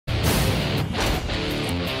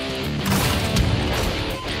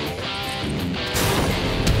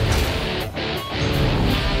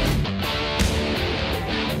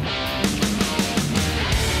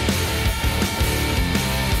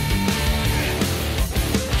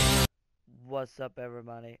What's up,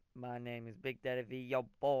 everybody? My name is Big Daddy V, yo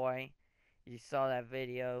boy. You saw that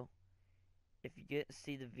video. If you get to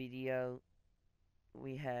see the video,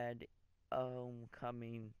 we had a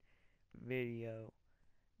homecoming video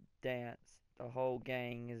dance. The whole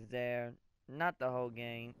gang is there. Not the whole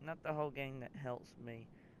gang. Not the whole gang that helps me.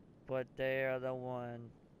 But they are the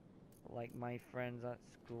one, like my friends at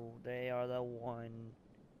school. They are the one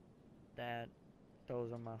that,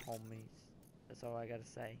 those are my homies. That's all I gotta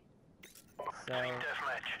say. So,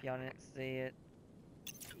 if y'all didn't see it,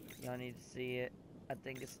 y'all need to see it. I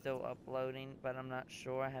think it's still uploading, but I'm not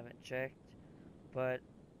sure. I haven't checked. But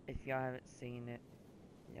if y'all haven't seen it,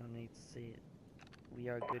 y'all need to see it. We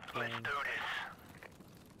are a good gang.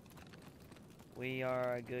 We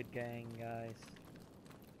are a good gang, guys.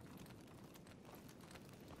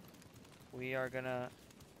 We are gonna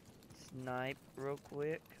snipe real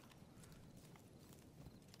quick.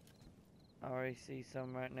 I already see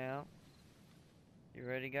some right now. You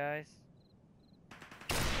ready, guys?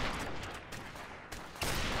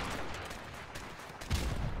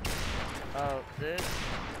 Oh, this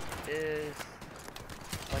is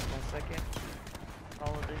like my second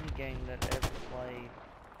Call of Duty game that I ever played.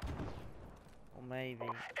 Or maybe.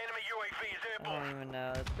 Enemy UAV is I don't airborne. even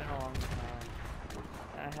know. It's been a long time.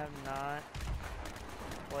 I have not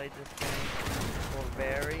played this game for a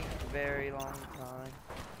very, very long time.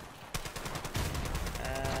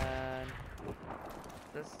 And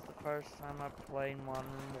this is the first time I've played Modern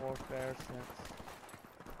Warfare since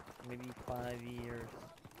maybe 5 years.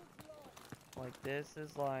 Like, this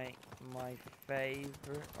is like my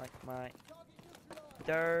favorite, like my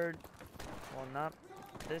third, well, not,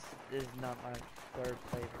 this is not my third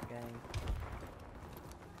favorite game.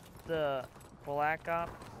 The Black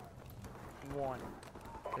Ops 1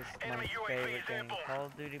 is my favorite game. Call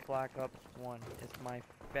of Duty Black Ops 1 is my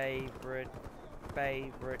favorite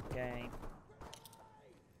game.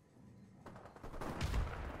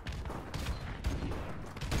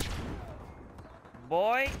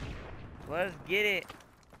 Boy, let's get it.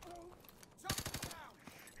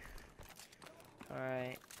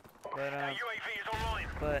 Alright. UAV is online.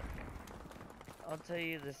 But I'll tell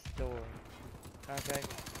you the story. Okay?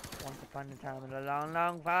 Once upon a time in a long,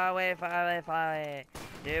 long, far away, far away, far away,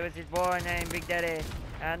 there was this boy named Big Daddy,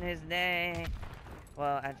 and his name,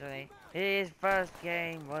 well, actually, his first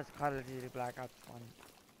game was Call of Duty Black Ops 1.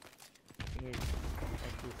 His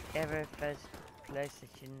ever first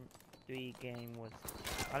PlayStation 3 game was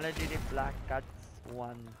Call of Duty Black Ops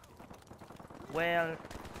 1. Well,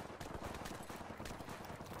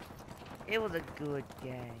 it was a good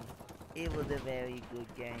game. It was a very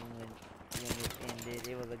good game when it ended.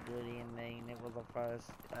 It was a good ending. It was a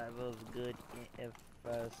first. It was good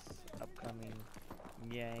first upcoming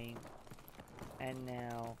game. And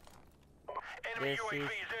now Enemy this UAV is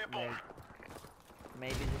is airborne. like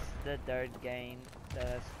maybe this is the third game that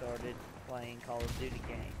I started playing Call of Duty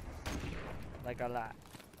games. Like a lot.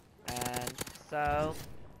 And so,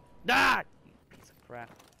 you piece of crap.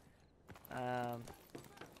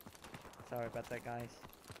 Sorry about that, guys.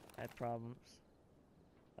 I had problems.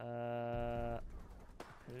 Who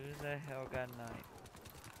the hell got knife?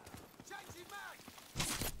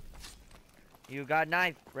 You got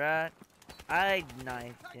knife, bruh. I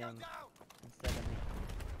knifed him instead of me.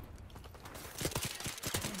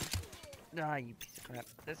 Ah, you piece of crap.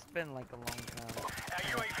 This has been like a long time. Our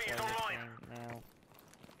UAV is online. Now,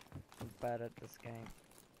 I'm bad at this game.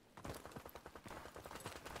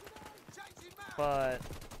 But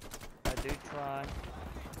I do try.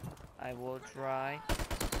 I will try.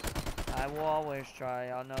 I will always try,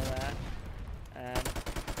 y'all know that. And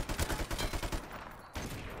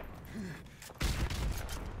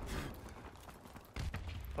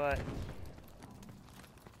but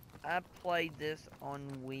I played this on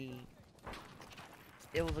Wii.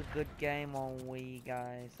 It was a good game on Wii,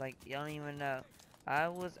 guys. Like, you don't even know. I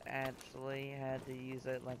was actually had to use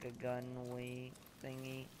it like a gun Wii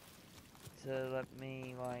thingy to let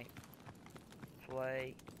me like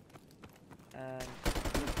play. And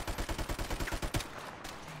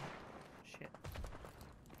shit.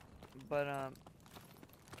 But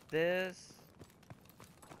this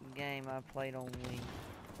game I played on Wii,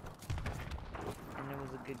 and it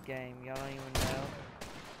was a good game. Y'all don't even know.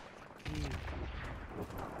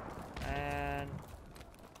 And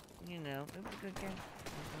you know, it was a good game.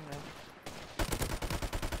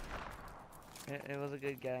 You know. It was a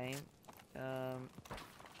good game.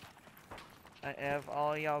 If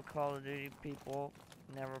all y'all Call of Duty people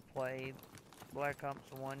never played Black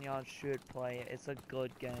Ops 1, y'all should play it. It's a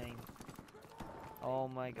good game. Oh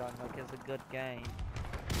my god, look, it's a good game.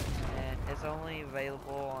 And It's only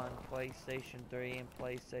available on PlayStation 3 and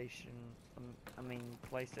PlayStation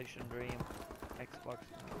 3 and Xbox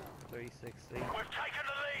 360. We've taken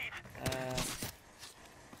the lead.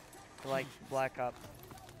 Like Black Ops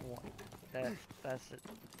 1. That's it.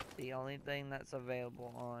 The only thing that's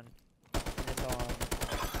available on is on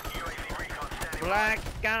UAV recon standing by. Black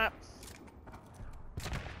Ops.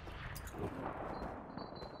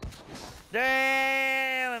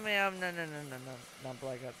 Damn! No, not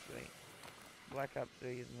Black Ops 3. Black Ops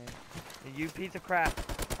 3 is me. You piece of crap.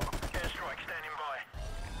 Airstrike standing by.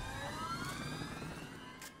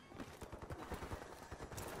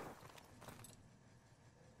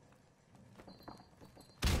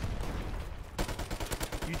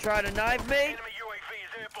 You try to knife me? Enemy UAV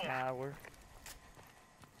is airborne. Coward.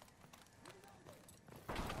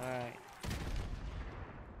 Alright.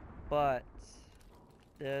 But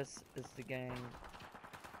this is the game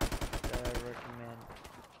that I recommend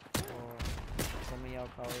for some of y'all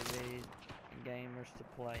probably gamers to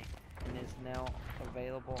play. And it's now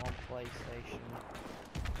available on PlayStation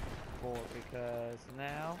 4 because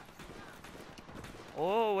now...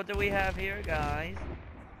 Oh, what do we have here, guys?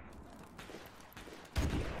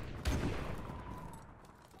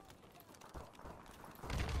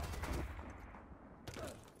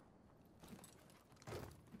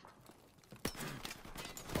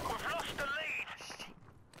 We've lost the lead.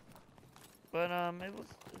 But it was,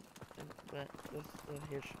 but this is the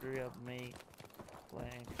history of me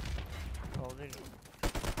playing Call of Duty.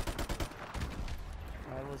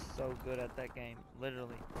 I was so good at that game,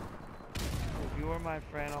 literally. If you were my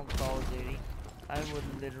friend on Call of Duty, I would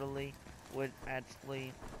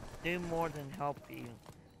actually do more than help you.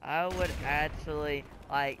 I would actually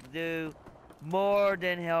do more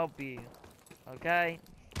than help you. Okay?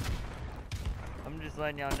 I'm just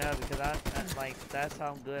letting y'all know because that's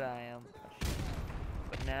how good I am.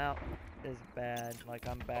 But now it's bad. Like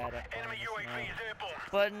I'm bad at playing Enemy this UAV now. is airborne.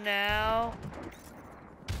 But now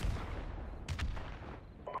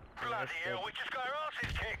Bloody hell, we just got our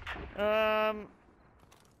asses kicked.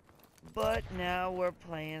 but now we're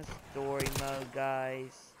playing story mode,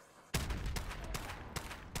 guys.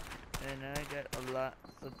 And I got a lot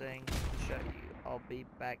of things to show you. I'll be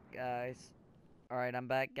back, guys. Alright, I'm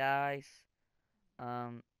back, guys.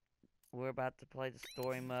 We're about to play the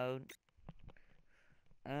story mode.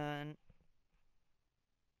 And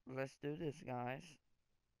let's do this, guys.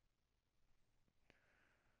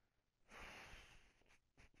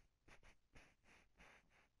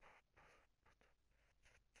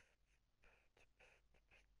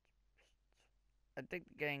 I think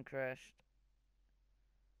the game crashed.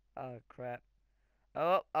 Oh, crap.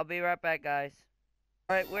 Oh, I'll be right back, guys.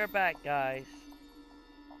 Alright, we're back, guys.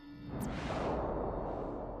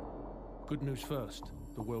 Good news first.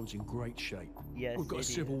 The world's in great shape. Yes, We've got a it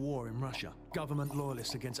civil is. war in Russia. Government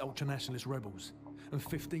loyalists against ultranationalist rebels. And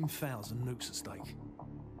 15,000 nukes at stake.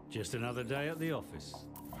 Just another day at the office.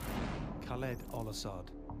 Khaled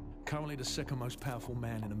al-Assad. Currently the second most powerful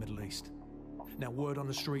man in the Middle East. Now, word on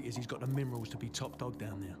the street is he's got the minerals to be top dog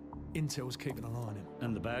down there. Intel's keeping an eye on him.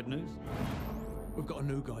 And the bad news? We've got a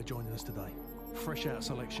new guy joining us today. Fresh out of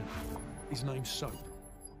selection. His name's Soap.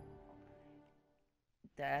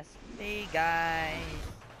 That's me, guys.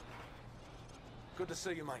 Good to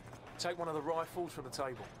see you, mate. Take one of the rifles from the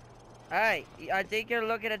table. Hey, I think you're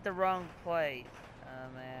looking at the wrong place. Oh,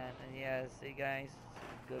 man. And yeah, see, guys,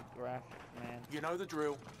 good graphics, man. You know the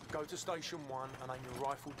drill. Go to Station 1 and aim your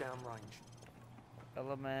rifle down range.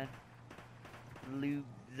 Hello, man. Lose.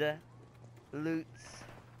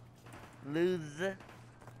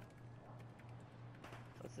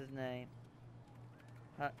 What's his name?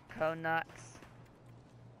 Konox.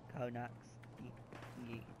 Yeah.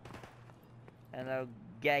 Hello,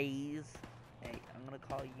 gays. Hey, I'm gonna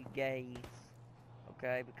call you gays.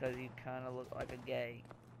 Okay, because you kind of look like a gay.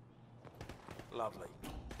 Lovely.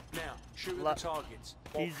 Now, shoot at the targets.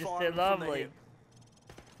 He's just Fire said them from the lovely. hip.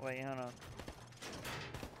 Wait, hold on.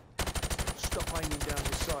 Stop aiming down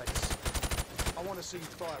your sights. I want to see you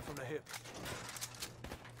fire from the hip.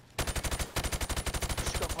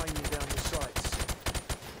 Stop aiming down your sights.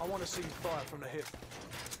 I want to see you fire from the hip.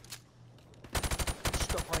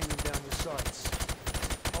 Stop aiming down your sights.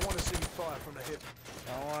 I want to see you fire from the hip.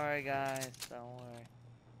 Don't worry, guys. Don't worry.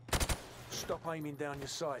 Stop aiming down your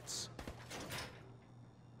sights.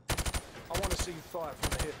 I want to see you fire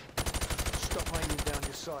from the hip. Stop aiming down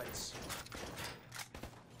your sights.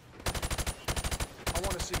 I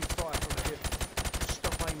want to see you fire from the hip.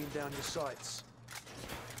 Stop aiming down your sights.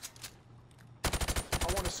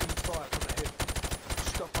 I want to see you fire from the hip.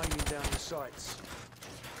 Stop aiming down your sights.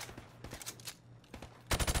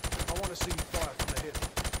 I want to see you fire from the hip.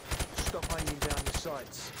 stop aiming down your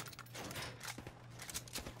sights.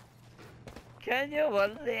 Can you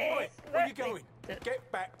believe? Oi, where you going?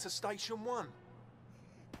 Get back to Station 1.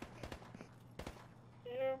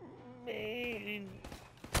 You're mean.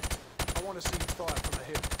 I want to see you fire from the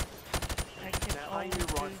hip. I can Now aim only your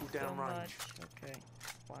do rifle so down range. much. Okay,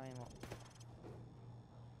 fine.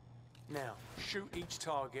 Now, shoot each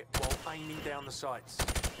target while aiming down the sights.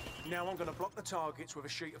 Now I'm going to block the targets with a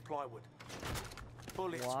sheet of plywood.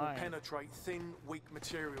 Bullets will Why? penetrate thin, weak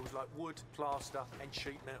materials like wood, plaster, and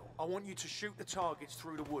sheet metal. I want you to shoot the targets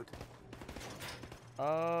through the wood.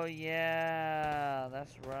 Oh yeah,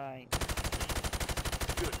 that's right.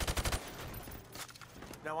 Good.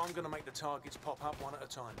 Now I'm going to make the targets pop up one at a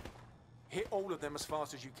time. Hit all of them as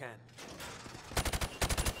fast as you can.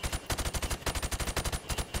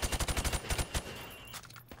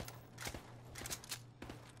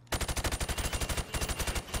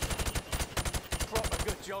 Proper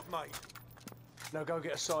good job, mate. Now go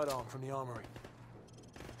get a sidearm from the armory.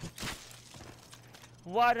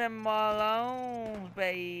 Watermelons,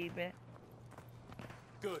 baby.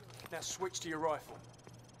 Good. Now switch to your rifle.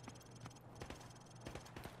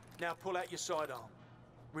 Now pull out your sidearm.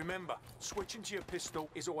 Remember, switching to your pistol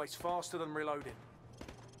is always faster than reloading.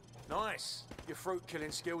 Nice. Your fruit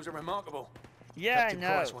killing skills are remarkable. Yeah, Captain I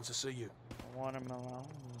know. Price wants to see you. Watermelon.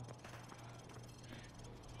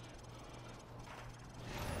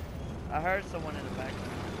 I heard someone in the back.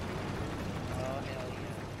 Oh hell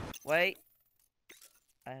yeah! Wait,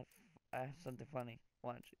 I have something funny.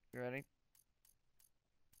 Watch. You ready?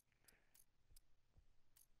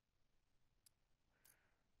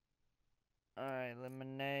 All right,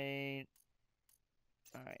 lemonade.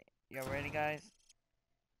 All right, y'all ready, guys?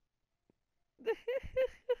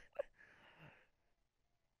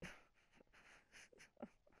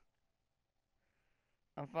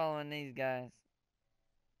 I'm following these guys.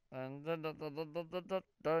 Dun dun dun dun dun dun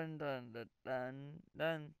dun dun dun dun dun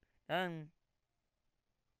dun dun.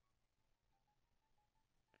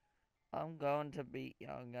 I'm going to beat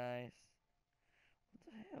y'all guys. What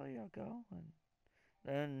the hell y'all going?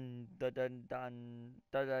 Dun dun dun dun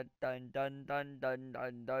dun dun dun dun dun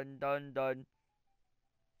dun dun dun dun.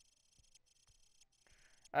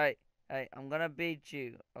 Hey, hey, I'm gonna beat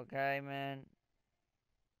you, okay, man?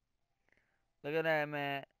 Look at that,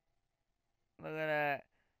 man. Look at that.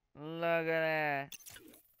 Look at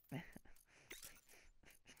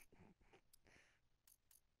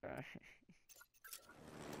that.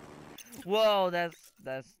 Whoa, that's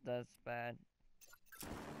bad.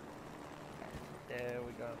 There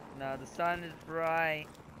we go. Now the sun is bright.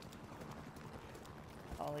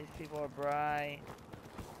 All these people are bright.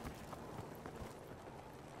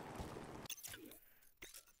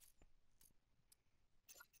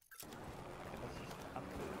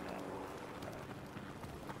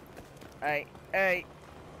 Hey, hey!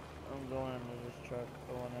 I'm going into this truck.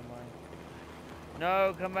 Oh, never mind.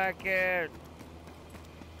 No, come back here!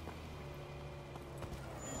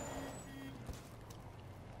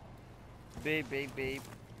 Beep, beep, beep.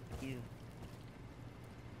 You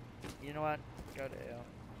know what? Go to hell.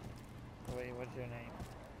 Wait, what's your name?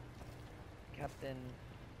 Captain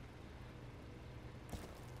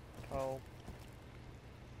Cole.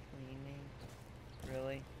 Cleaning?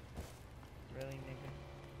 Really? Really, nigga?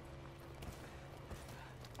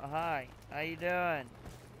 Oh, hi. How you doing?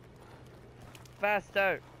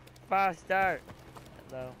 Faster! Faster!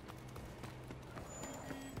 Hello.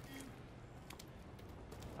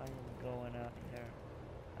 I am going out here.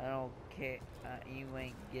 I don't care. You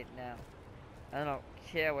ain't getting out. I don't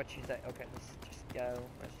care what you say. Okay, let's just go.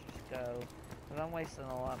 Let's just go. Because I'm wasting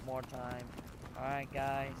a lot more time. Alright,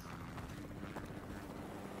 guys.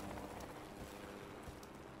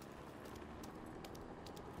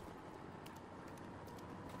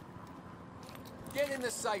 Get in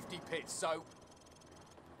the safety pit, so.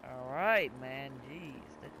 Alright, man. Jeez.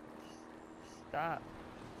 Just stop.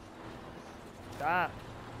 Stop.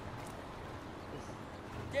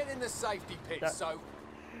 Get in the safety pit, Stop. so.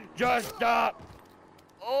 Just stop!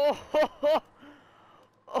 Oh!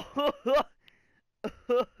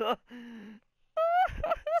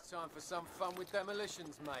 It's time for some fun with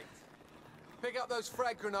demolitions, mate. Pick up those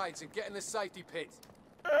frag grenades and get in the safety pit.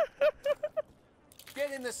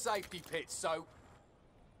 Get in the safety pit, so.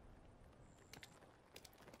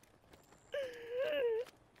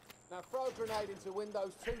 Now throw a grenade into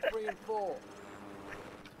windows 2, 3, and 4.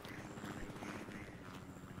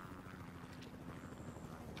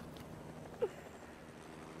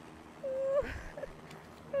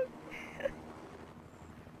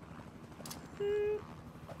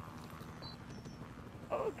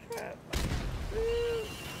 Oh crap.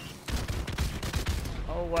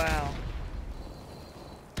 Oh wow.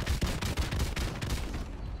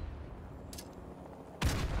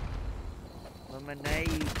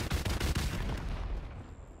 Lemonade.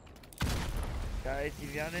 Guys,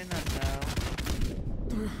 if y'all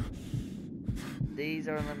didn't know, these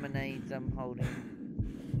are lemonades I'm holding.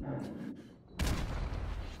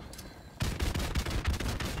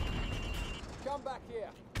 Come back here.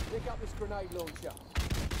 Pick up this grenade launcher.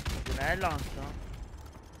 Grenade launcher?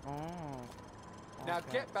 Oh. Now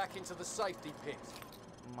Okay. get back into the safety pit.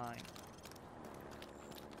 Mine.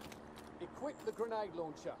 Equip the grenade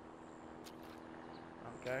launcher.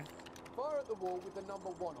 Okay. Fire at the wall with the number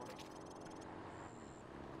 1 on it.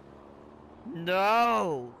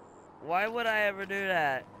 No! Why would I ever do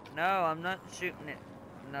that? No, I'm not shooting it.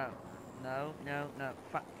 No. No, no, no.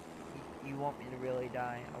 Fuck. You want me to really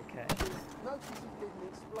die? Okay. Notice it didn't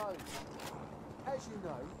explode. As you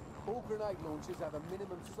know, all grenade launchers have a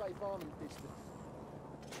minimum safe arming distance.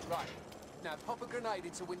 Right. Now pop a grenade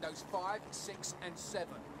into windows 5, 6 and 7.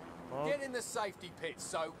 Well, Get in the safety pit,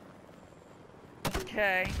 so...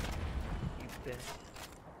 okay. You bitch.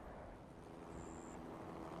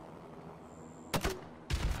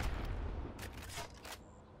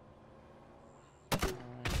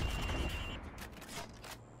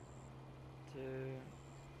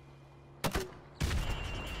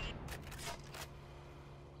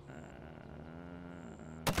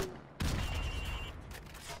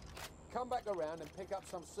 Come back around and pick up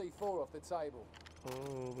some C4 off the table.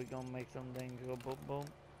 Oh, we gonna make something go boom boom.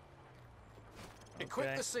 Equip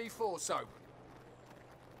Okay. the C4, so...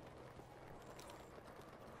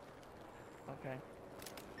 Okay.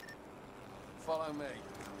 Follow me.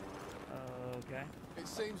 Okay. It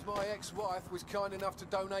seems my ex-wife was kind enough to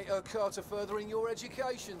donate her car to furthering your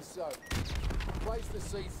education, so... Place the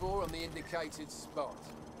C4 on the indicated spot.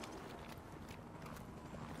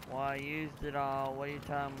 Well, I used it all. What are you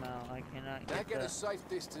talking about? I cannot Now get get a that. safe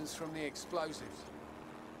distance from the explosives.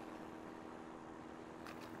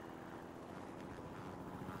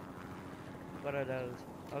 What are those?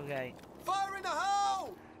 Okay. Fire in the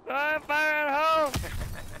hole! Fire at home!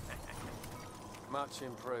 Much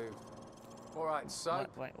improved. All right, so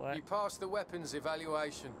What? you passed the weapons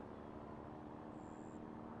evaluation.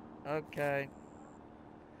 Okay.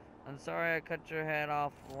 I'm sorry I cut your head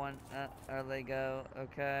off one early ago,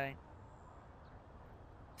 okay?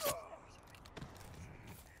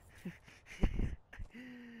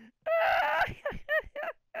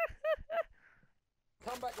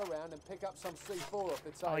 Come back around and pick up some C4 off the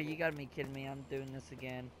table. Oh, you gotta be kidding me. I'm doing this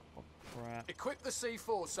again. Oh, crap. Equip the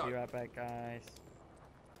C4, so... Be right back, guys.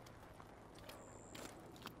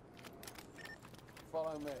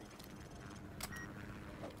 Follow me.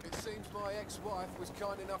 It seems my ex-wife was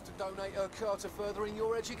kind enough to donate her car to furthering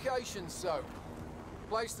your education, so...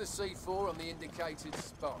 Place the C4 on the indicated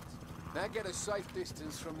spot. Now get a safe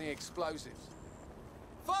distance from the explosives.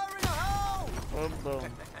 Fire in the hole! Boom,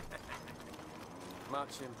 boom.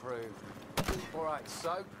 Much improved. All right,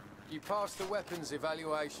 so you passed the weapons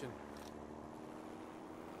evaluation.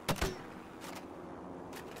 I feel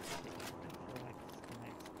like it's gonna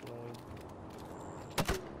explode.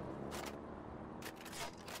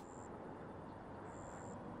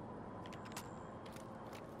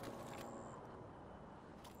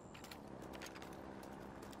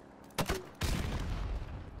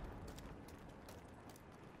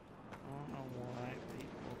 I don't know why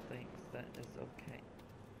people think that is okay.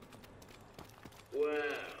 Well,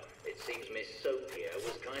 it seems Miss Sophia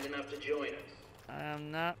was kind enough to join us. I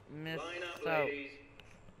am not Miss Line up, Soap. ladies.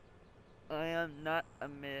 I am not a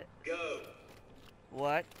Miss. Go.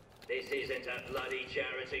 What? This isn't a bloody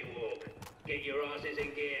charity walk. Get your asses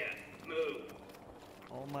in gear. Move.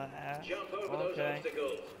 Oh my ass. Jump over those Okay.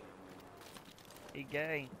 obstacles. He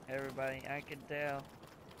gay, everybody. I can tell.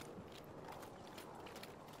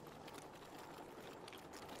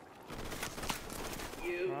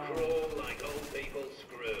 You Oh. crawl like old people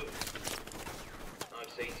screw.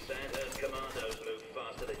 I've seen Sandhurst commandos move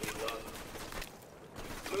faster than you lot.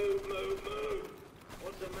 Move, move, move!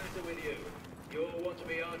 What's the matter with you? You all want to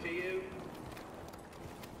be RTU?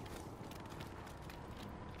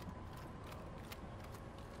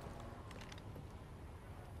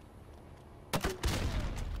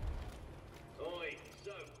 Oi,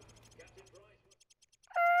 so, Captain Price...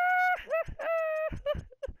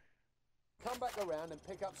 Come back around and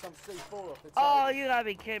pick up some C4 off the table. Oh, you gotta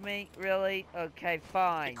be kidding me. Really? Okay,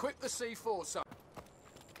 fine. Equip the C4, so...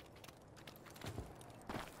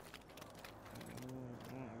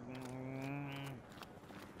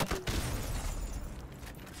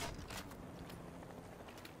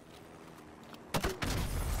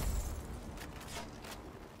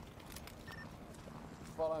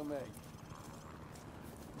 Follow me.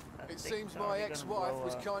 It think seems it's my already gonna ex-wife blow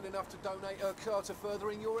was up. kind enough to donate her car to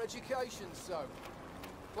furthering your education, so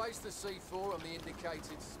place the C4 on the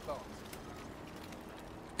indicated spot.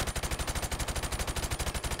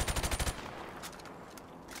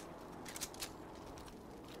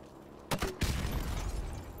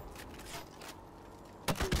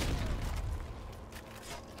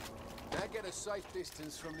 Now get a safe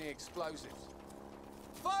distance from the explosives.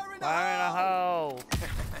 Fire in the Fire in a hole!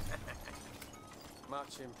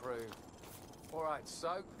 Much improved. All right,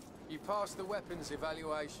 so you passed the weapons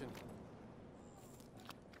evaluation.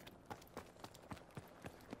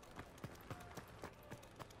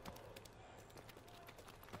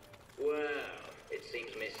 Well, it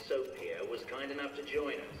seems Miss Soap here was kind enough to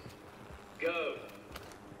join us. Go!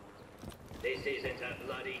 This isn't a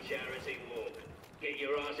bloody charity walk. Get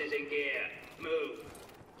your asses in gear. Move!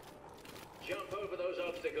 Jump over those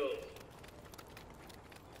obstacles.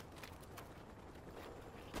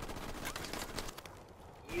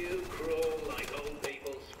 You crawl like old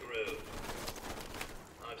people screw.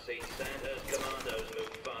 I've seen Sandhurst commandos move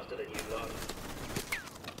faster than you lot.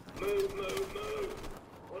 Move, move, move!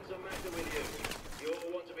 What's the matter with you? You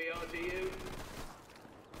all want to be RTU?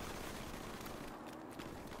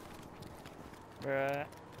 Bruh.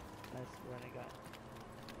 That's what I got.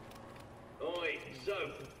 Oi,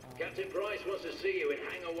 Soap! Captain Price wants to see you in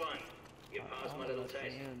Hangar 1. You passed my little Let's test.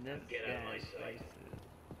 see you in Now this get out of my guy's sight. places.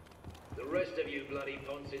 The rest of you bloody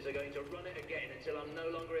ponces are going to run it again until I'm no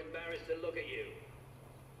longer embarrassed to look at you.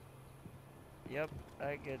 Yep,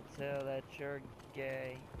 I could tell that you're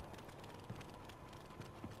gay.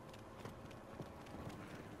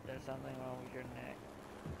 There's something wrong with your neck.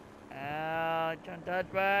 Ow, don't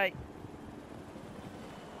touch me!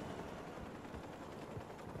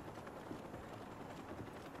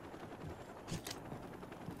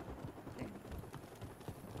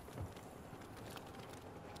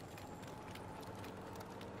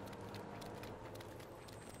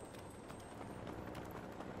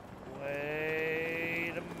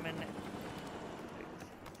 Wait a minute.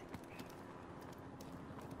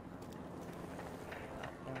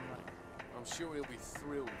 Never mind. I'm sure he'll be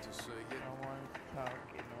thrilled to see you. No one's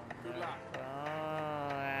talking on Good the luck. phone.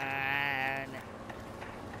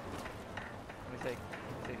 Let me see.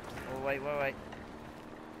 Oh, wait.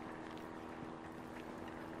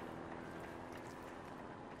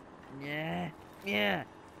 Yeah.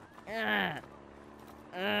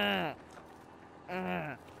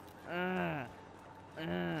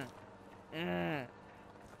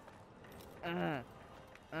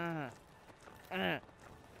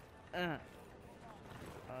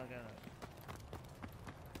 Okay.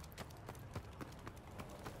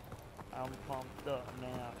 I'm pumped up now.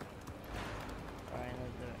 Alright,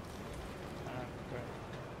 let's do it.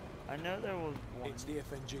 I know there was one. It's the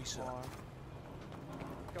FNG, sir. more.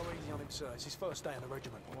 Go easy on him, sir. It's his first day in the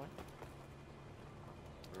regiment. What?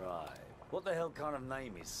 Right. What the hell kind of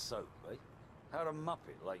name is Soap, eh? How'd a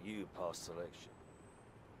muppet like you pass selection?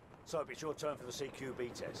 Soap, it's your turn for the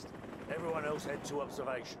CQB test. Everyone else head to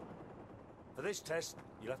observation. For this test,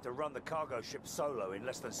 you'll have to run the cargo ship solo in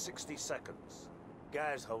less than 60 seconds.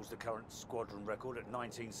 Gaz holds the current squadron record at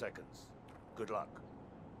 19 seconds. Good luck.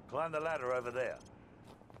 Climb the ladder over there.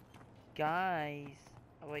 Guys.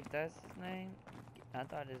 Oh, wait, that's his name? I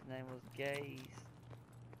thought his name was Gaze.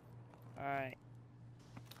 Alright.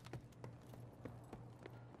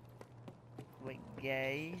 Wait,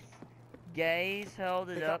 Gaze? Gaze held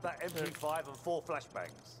it Pick up up that to... MP5 and 4 flashbangs.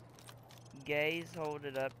 Gaze hold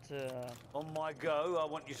it up to... On my go, I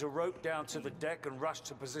want you to rope down to the deck and rush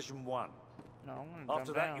to position 1. No, I'm gonna After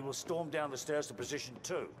jump that, down. you will storm down the stairs to position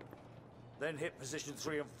 2. Then hit position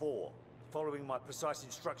 3 and 4, following my precise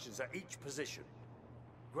instructions at each position.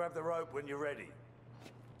 Grab the rope when you're ready.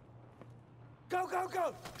 Go, go,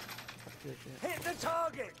 go! Good shit. Hit the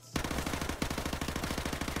targets!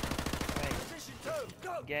 Wait, Position 2,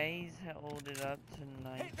 go! Gaze held it up to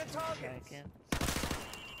 19 Hit the targets. seconds.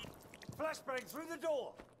 Flashbang through the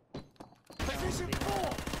door! Position 4,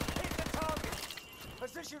 hit the targets!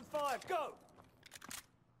 Position 5, go!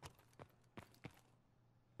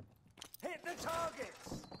 Hit the targets!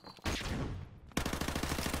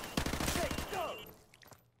 6, go!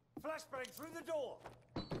 Flashbang through the door!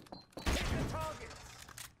 Hit the targets!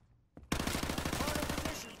 Final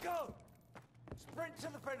position, go! Sprint to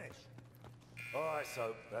the finish! Alright,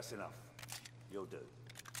 Soap, that's enough. You'll do.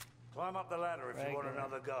 Climb up the ladder if you want Regular.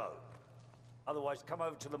 another go. Otherwise, come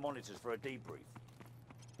over to the monitors for a debrief.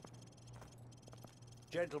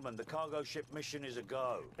 Gentlemen, the cargo ship mission is a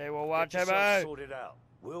go. They will watch Get him yourselves out. sorted out.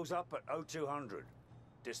 Wheels up at 0200.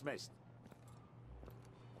 Dismissed.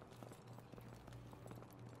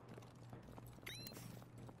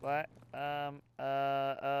 What?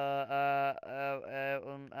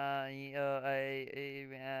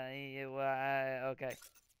 Okay.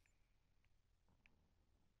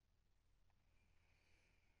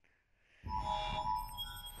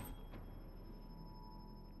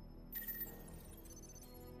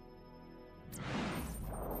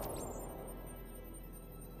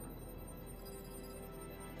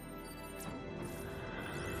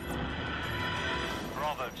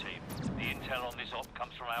 Bravo team. The intel on this op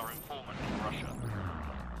comes from our informant in Russia.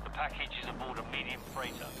 The package is aboard a medium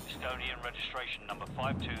freighter, Estonian registration number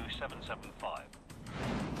 52775.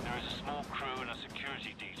 There is a small crew and a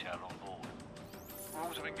security detail on board.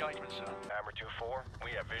 Rules of engagement, sir. Hammer 2-4,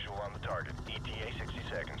 we have visual on the target. ETA 60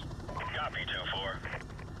 seconds. Copy 2-4.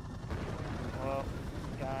 Well,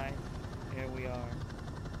 guys, here we are.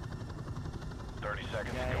 30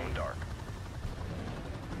 seconds, Guys. going dark.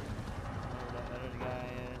 Where the other guy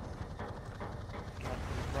is.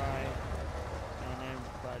 Captain Price. And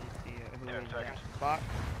everybody's here. Who 10 is seconds. that? Fox?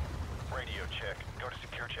 Radio check. Go to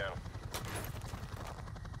secure channel.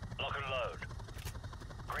 Lock and load.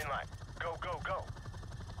 Green light. Go, go, go.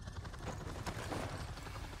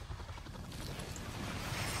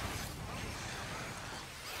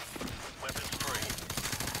 Weapons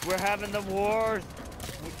free. We're having the wars.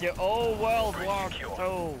 The old world Bridge war. secure.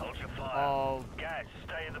 Oh. Ultra fire. Oh. Guys,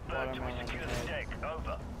 stay in the berth till we Watermelon secure the head. deck.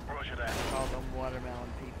 Over. Roger that. Call them watermelon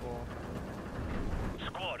people.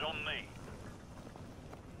 Squad on me.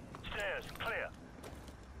 Stairs clear.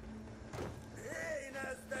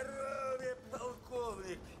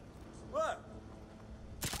 What?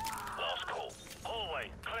 Last call. Hallway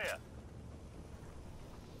clear.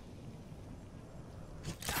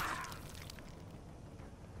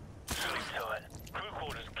 Sleep tight. Crew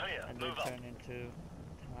quarters clear. And Move they up. turn into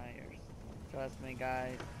tires. Trust me,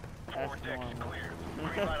 guys. That's Forward deck is normal. clear.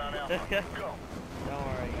 Green light on Alpha. Go. Don't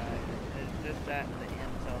worry, guys. It's just that the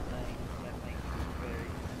intel thing that makes it very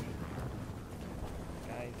funny.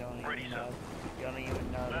 Guys don't Ready, even sir. know. You don't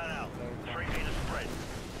even know this Man out. is very 3 funny. meter spread.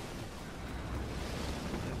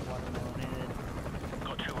 Just watermelon head.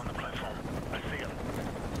 Got 2 on the platform. I see them.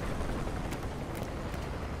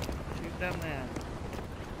 Shoot them then.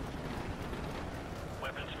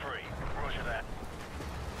 Weapons free. Roger that.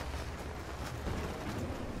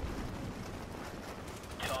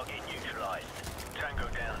 Target neutralized. Tango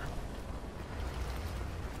down.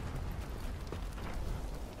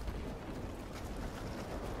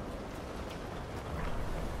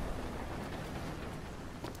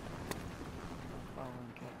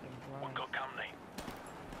 Following Captain We've Price. got company.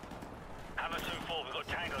 Hammer 2-4, we've got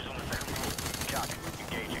tangos on the second floor. Copy.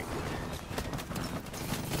 Engaging.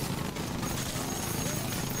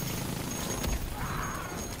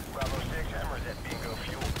 Bravo 6, Hammer's at bingo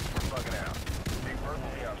fuel. We're bugging out. Big Bird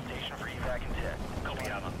will be on station for evac and tech. Copy,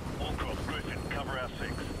 Hammer. Allcroft, Griffin, cover our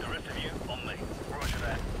 6. The rest of you, on me. Roger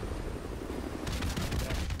that.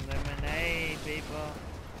 Lemonade, people.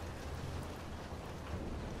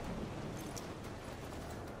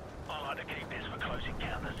 I like to keep this for close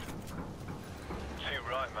encounters. Too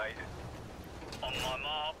right, mate. On my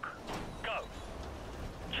mark. Go.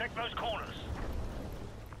 Check those corners.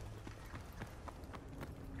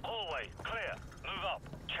 Hallway, clear. Move up.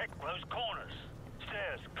 Check those corners.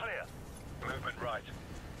 Stairs, clear. Movement right.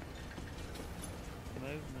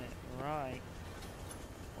 Movement right.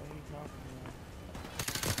 What are you talking about?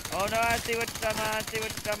 Oh no, I see what you're talking about. I see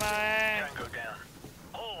what you're talking about. Tango down.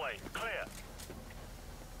 Hallway, clear.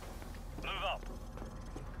 Move up.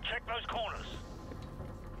 Check those corners.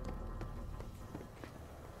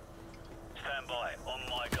 Stand by. On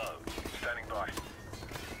my go. Standing by.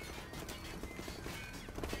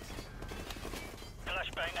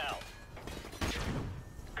 Flashbang out.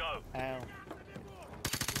 Go. Ow.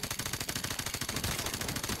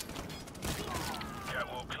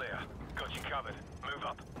 Catwalk clear. Got you covered. Move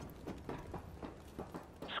up.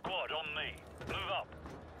 Squad on me. Move up.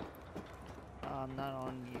 I'm not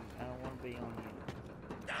on you. I don't want to be on you.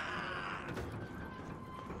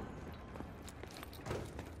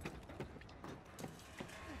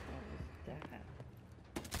 What was that?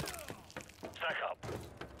 Stack up.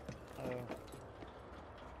 Oh.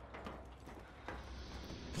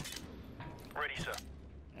 Ready, sir.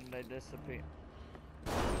 And they disappear.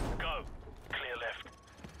 Go. Clear left.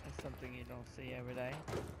 That's something you don't see every day.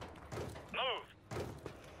 Move.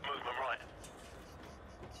 Movement right.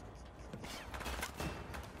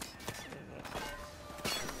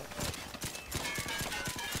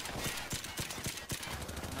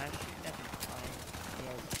 I'm actually never fine.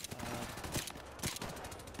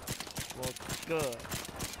 Well, good.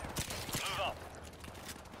 Move up.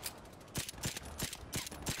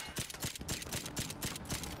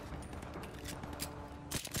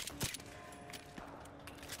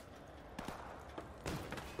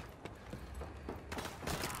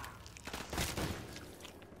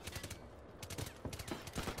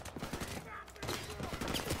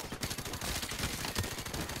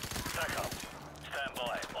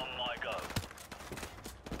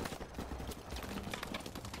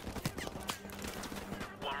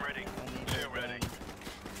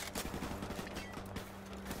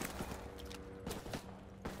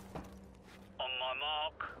 my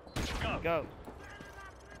mark. Go. Go.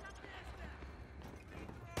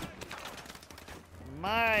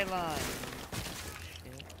 My line.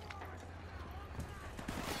 Shit.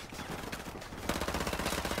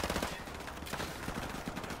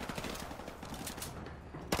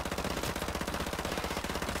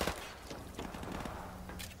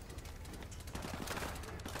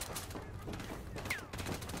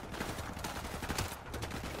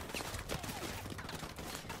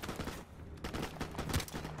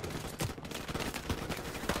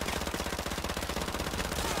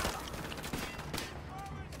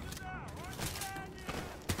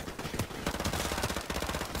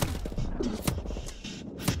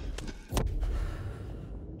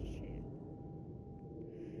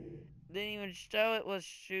 Didn't even show it was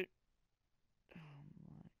shoot. Oh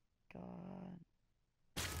my god.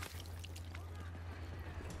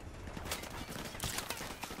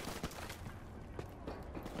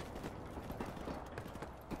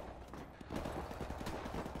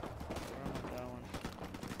 Where am I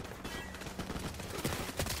going?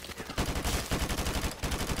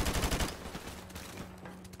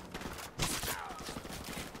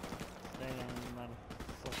 Stay down,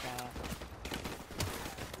 motherfucker.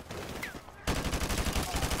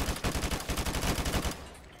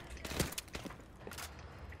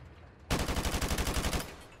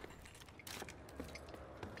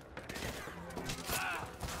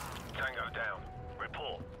 Tango down.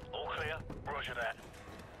 Report. All clear? Roger that.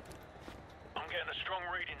 I'm getting a strong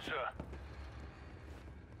reading, sir.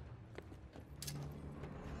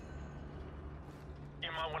 You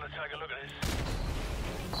might want to take a look at this.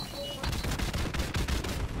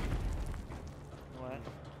 What?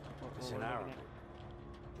 It's What an are we arrow. looking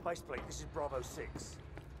at? Faceplate, this is Bravo 6.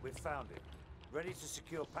 We've found it. Ready to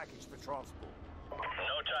secure package for transport. No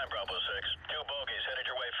time, Bravo 6. Two bogeys headed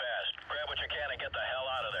your way fast. Grab what you can and get the hell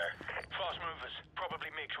out of there. Fast movers. Probably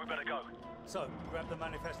mixed. We better go. So, grab the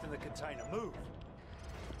manifest in the container. Move!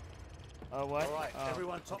 Oh, what? All right, Oh,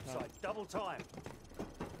 everyone okay. topside. Double time.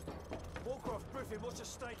 Warcraft, Griffin, what's your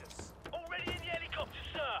status? Already in the helicopter,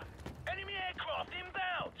 sir. Enemy aircraft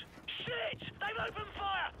inbound. Shit! They've opened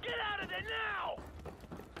fire. Get out of there now!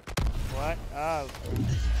 What? Oh,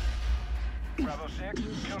 Bravo 6,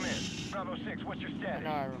 come in. Bravo 6, what's your I status?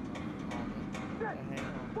 know I remember.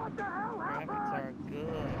 What the hell happened? Graphics are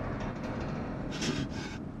good.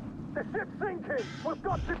 The ship's sinking! We've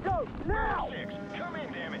got to go! Now! 6, come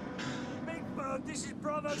in, damn it. Big Bird, this is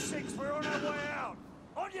Bravo 6. We're on our way out.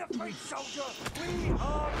 On your feet, soldier. We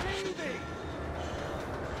are leaving.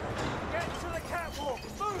 Get to the catwalk.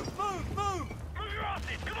 Move, move, move. Move your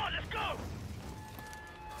asses. Come on, let's go.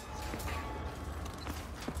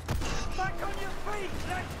 Back on your feet.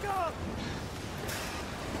 Let's go.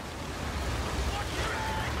 Watch your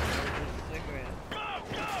head. Cigarette. Go,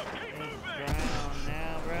 go. Keep It's moving. drowned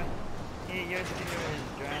now, bro. Yeah, your cigarette is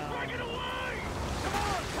drowned. Break it away. Come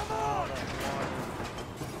on, come All on. that water.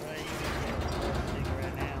 Bro, you can get a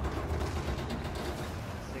cigarette now.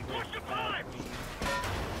 Cigarette Watch the pipe.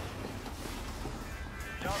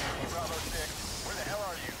 Johnson, Bravo 6, where the hell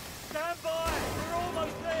are you? Stand by. We're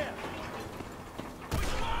almost there.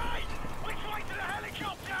 Which way? Which way to the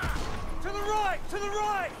helicopter? To the right, to the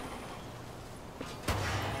right.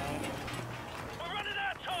 We're running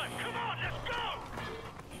out of time. Come on, let's go.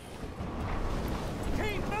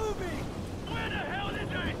 Keep moving. Where the hell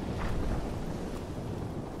is it?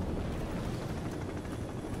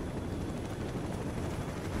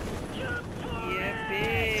 Jump for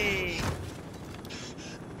Yippee!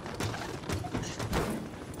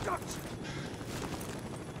 Gotcha.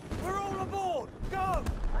 We're all aboard. Go.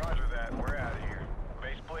 Roger that, we're out of here.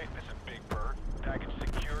 Baseplate, this is Big Bird. Package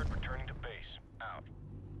secured, returning to base. Out.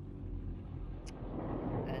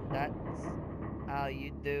 And that's how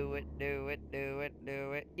you do it, do it, do it,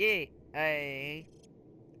 do it. Yeah! Hey!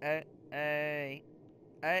 Hey! Hey!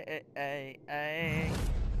 Hey! Hey! Hey!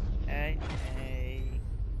 Hey! Hey!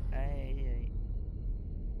 Hey!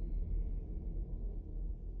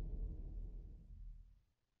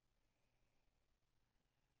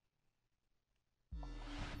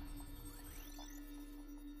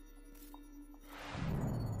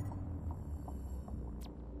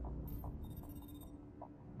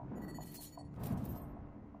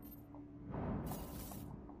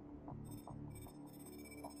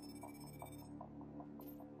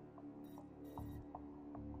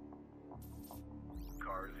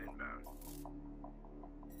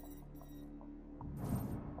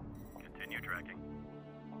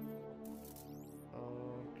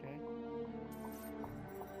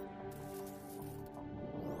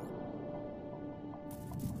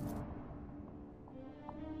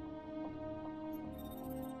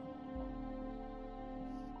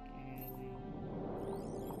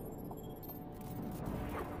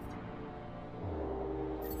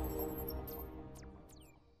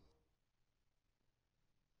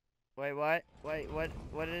 Wait, what? Wait,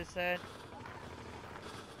 what did it say?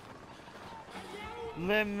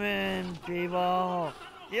 Lemon people!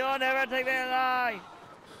 You'll never take me alive!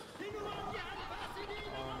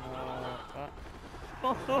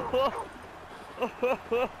 Oh no.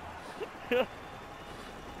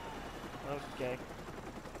 Okay.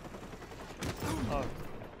 Oh.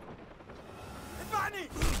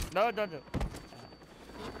 No, don't do it.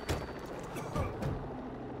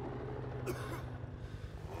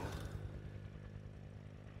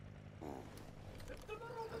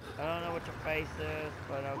 I don't know what your face is,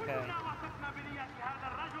 but okay. I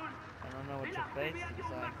don't know what your face is like, but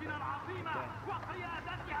okay.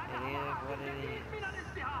 It is what it is.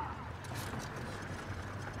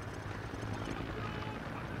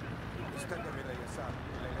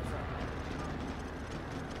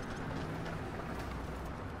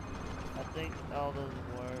 I think all those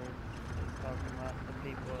words is talking about the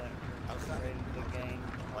people that created the game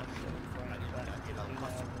on Super Frame back in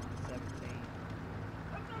 2017.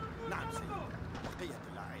 نعم سيدي بقية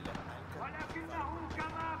العائلة ولكنه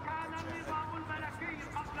كما كان النظام الملكي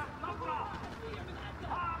قبل الثورة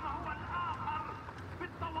قام هو الآخر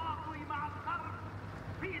بالتواطؤ مع الغرب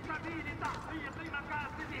في سبيل تحقيق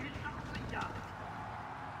مكاسبه الشخصية.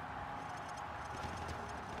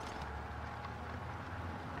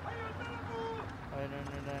 I don't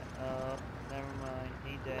know that. Oh, never mind.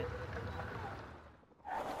 He dead.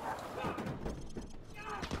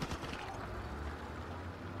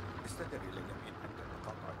 استدر إلي من أن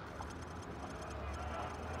تتقاطع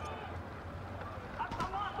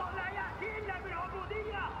التواطؤ لا يأتي إلا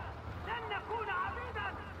بالعبودية. لن نكون عبيدا.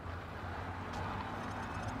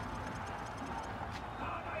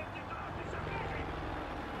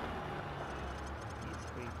 These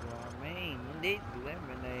people are mean. These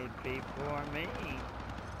lemonade people are mean.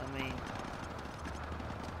 I mean,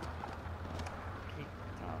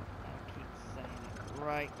 I keep saying it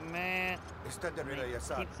right, man. استدر إلى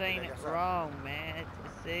اليسار. Keep saying it wrong, man.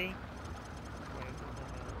 See?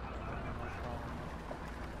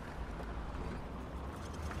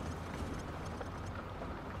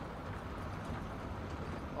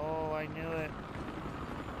 Oh, I knew it.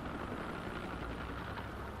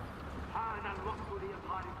 حان الوقت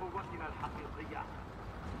لإظهار قوتنا الحقيقية.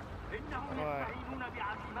 إنهم يستعينون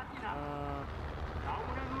بعزيمتنا.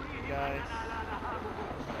 دعونا نريهم أننا لا نهابهم.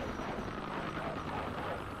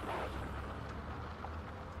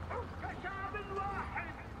 كشعب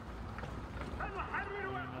واحد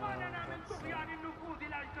سنحرر إخواننا من طغيان النفوذ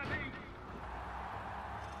الأجنبي.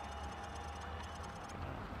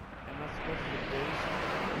 Am I supposed to do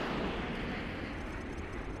something?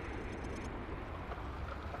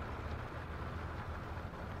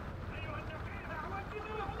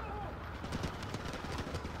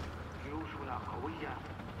 جيوشنا قوية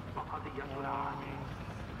وقضيتنا عادلة.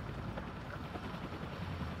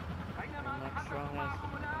 بينما نتحدث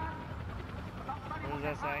معكم الآن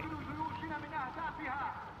تقترب تفاصيل جيوشنا من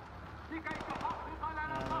أهدافها لكي تحقق لنا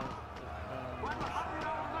النصر ونحرر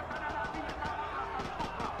أمتنا الأبية مرة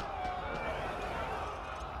أخرى.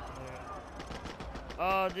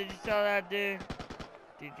 Oh, did you saw that dude?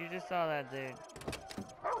 Did you just saw that dude?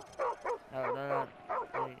 No,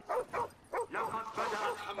 please.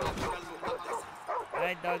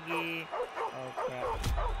 Hi, doggy. Oh, crap.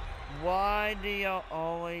 Why do y'all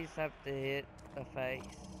always have to hit the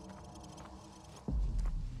face?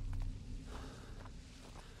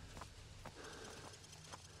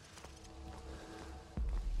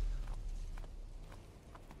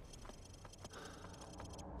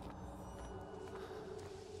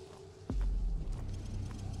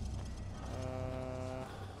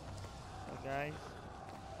 Guys,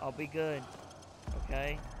 I'll be good.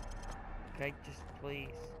 Okay? Okay, just please.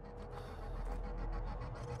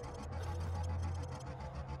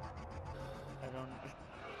 I don't.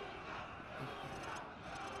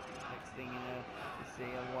 Next thing you know, you see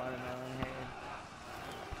a watermelon head.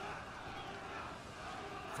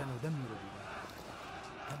 سندمر بها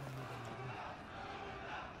كما يدمرون.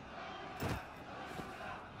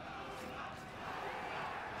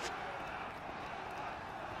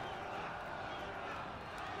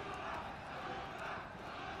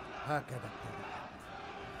 هكذا ابتدأ.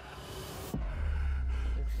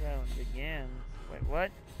 This round begins. Wait,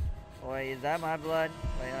 what? Wait, is that my blood?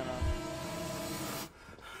 Wait, hold on.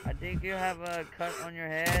 I think you have a cut on your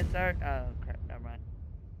head, sir. Oh, crap, never mind.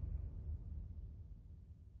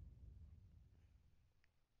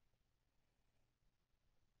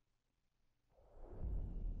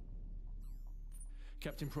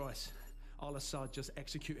 Captain Price, Al-Assad just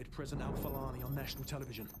executed President al-Falani on national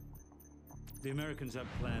television. The Americans have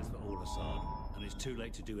plans for Al-Assad, and and it's too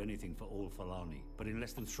late to do anything for all Falani. But in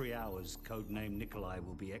less than 3 hours, codename Nikolai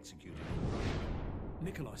will be executed.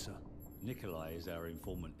 Nikolai, sir. Nikolai is our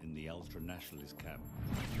informant in the ultra-nationalist camp.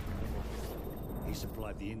 He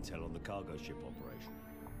supplied the intel on the cargo ship operation.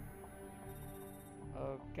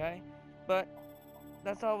 Okay, but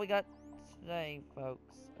that's all we got today,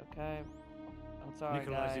 folks. Okay, I'm sorry,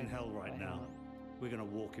 Nikolai's guys. in hell right I now. know. We're gonna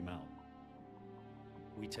walk him out.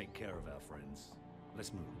 We take care of our friends.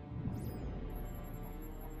 Let's move.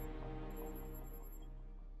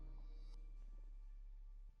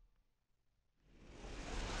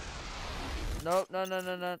 Nope, no.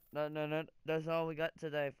 That's all we got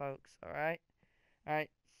today, folks. Alright?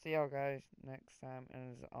 Alright, see y'all guys next time.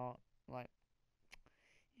 And it's all, like,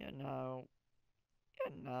 you know,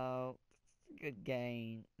 it's a good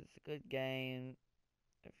game. It's a good game.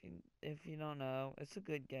 If you don't know, it's a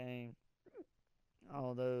good game.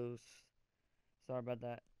 All those. Sorry about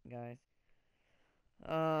that, guys.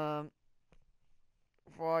 For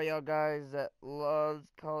all y'all guys that loves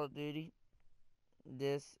Call of Duty,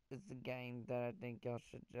 this is the game that I think y'all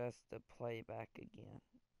should just play back again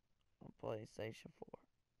on PlayStation 4.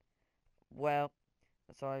 Well,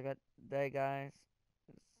 that's all I got today, guys.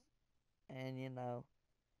 And you know,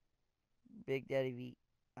 Big Daddy V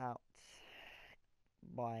out.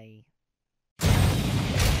 Bye.